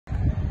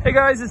Hey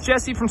guys, it's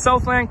Jesse from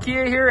Southland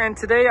Kia here, and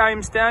today I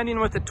am standing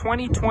with the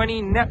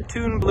 2020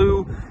 Neptune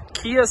Blue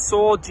Kia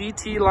Soul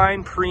GT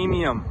Line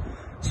Premium.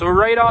 So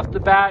right off the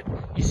bat,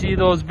 you see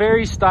those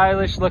very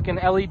stylish looking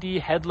LED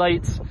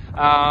headlights,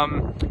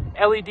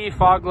 LED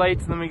fog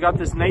lights, and then we got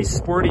this nice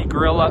sporty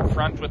grille up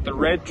front with the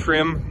red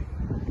trim,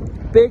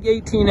 big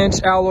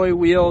 18-inch alloy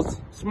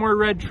wheels, some more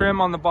red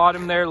trim on the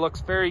bottom there,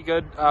 looks very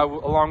good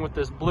along with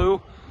this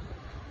blue.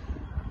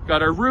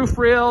 Got our roof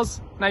rails,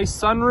 nice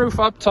sunroof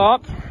up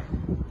top.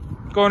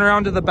 Going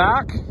around to the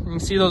back, you can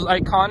see those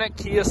iconic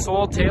Kia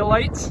Soul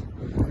taillights.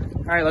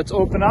 All right, let's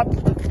open up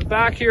the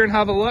back here and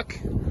have a look.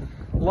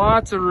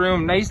 Lots of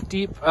room, nice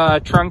deep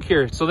trunk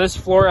here. So this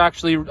floor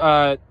actually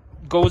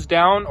goes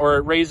down or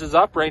it raises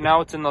up. Right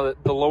now it's in the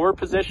lower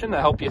position to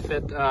help you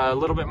fit a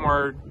little bit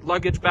more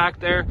luggage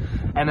back there.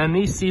 And then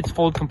these seats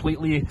fold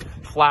completely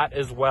flat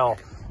as well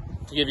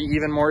to give you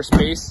even more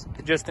space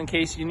just in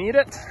case you need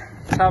it.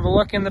 Let's have a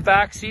look in the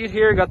back seat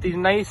here. Got these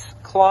nice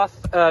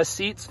cloth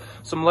seats,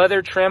 some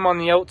leather trim on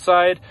the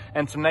outside,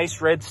 and some nice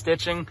red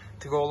stitching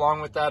to go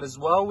along with that as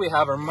well. We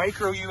have our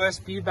micro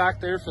USB back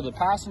there for the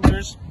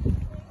passengers.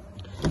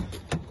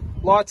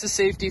 Lots of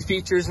safety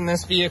features in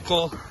this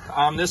vehicle.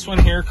 This one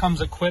here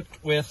comes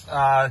equipped with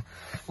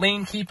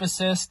lane keep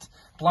assist,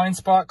 blind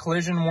spot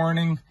collision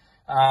warning,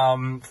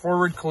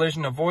 forward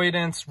collision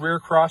avoidance, rear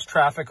cross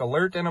traffic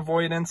alert and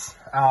avoidance,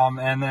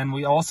 and then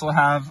we also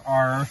have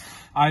our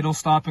idle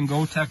stop and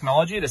go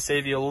technology to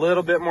save you a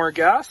little bit more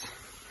gas.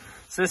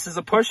 So this is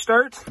a push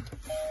start.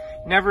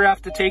 Never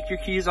have to take your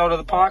keys out of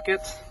the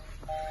pockets.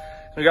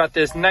 We got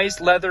this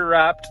nice leather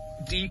wrapped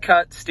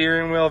D-cut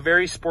steering wheel,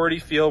 very sporty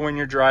feel when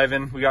you're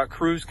driving. We got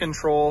cruise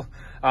control,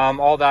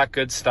 all that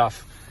good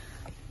stuff.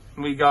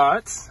 We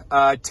got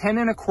a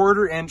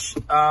 10.25 inch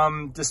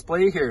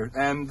display here,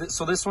 and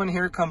so this one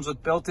here comes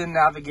with built-in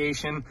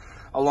navigation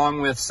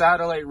along with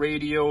satellite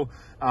radio,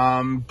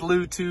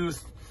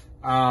 Bluetooth,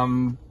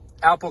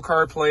 Apple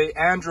CarPlay,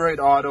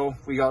 Android Auto.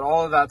 We got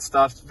all of that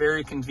stuff.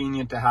 Very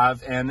convenient to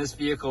have, and this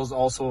vehicle is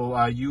also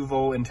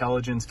UVO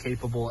intelligence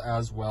capable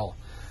as well.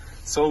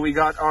 So we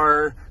got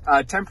our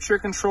temperature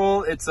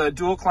control. It's a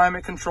dual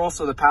climate control,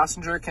 so the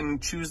passenger can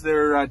choose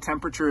their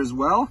temperature as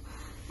well.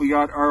 We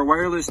got our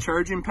wireless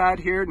charging pad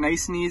here,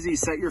 nice and easy.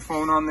 Set your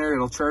phone on there,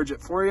 it'll charge it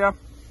for you.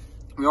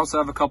 We also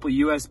have a couple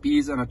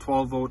USBs and a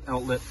 12-volt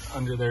outlet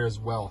under there as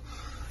well.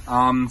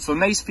 So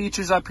nice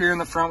features up here in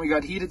the front. We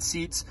got heated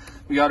seats.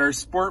 We got our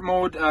sport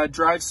mode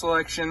drive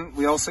selection.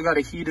 We also got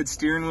a heated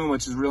steering wheel,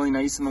 which is really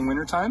nice in the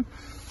wintertime.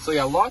 So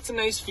yeah, lots of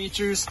nice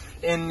features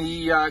in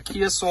the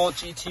Kia Soul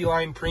GT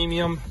Line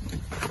Premium.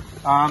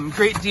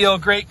 Great deal,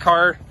 great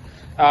car.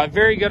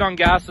 Very good on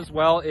gas as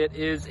well. It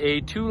is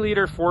a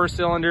 2-liter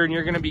 4-cylinder, and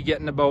you're going to be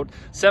getting about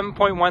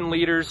 7.1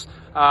 liters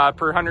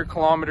per 100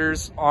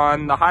 kilometers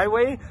on the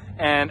highway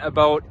and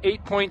about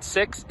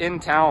 8.6 in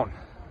town.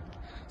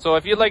 So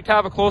if you'd like to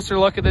have a closer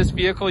look at this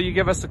vehicle, you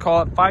give us a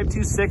call at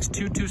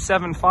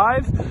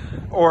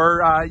 526-2275,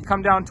 or you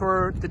come down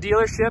to the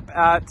dealership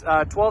at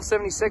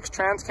 1276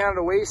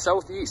 Trans-Canada Way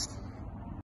Southeast.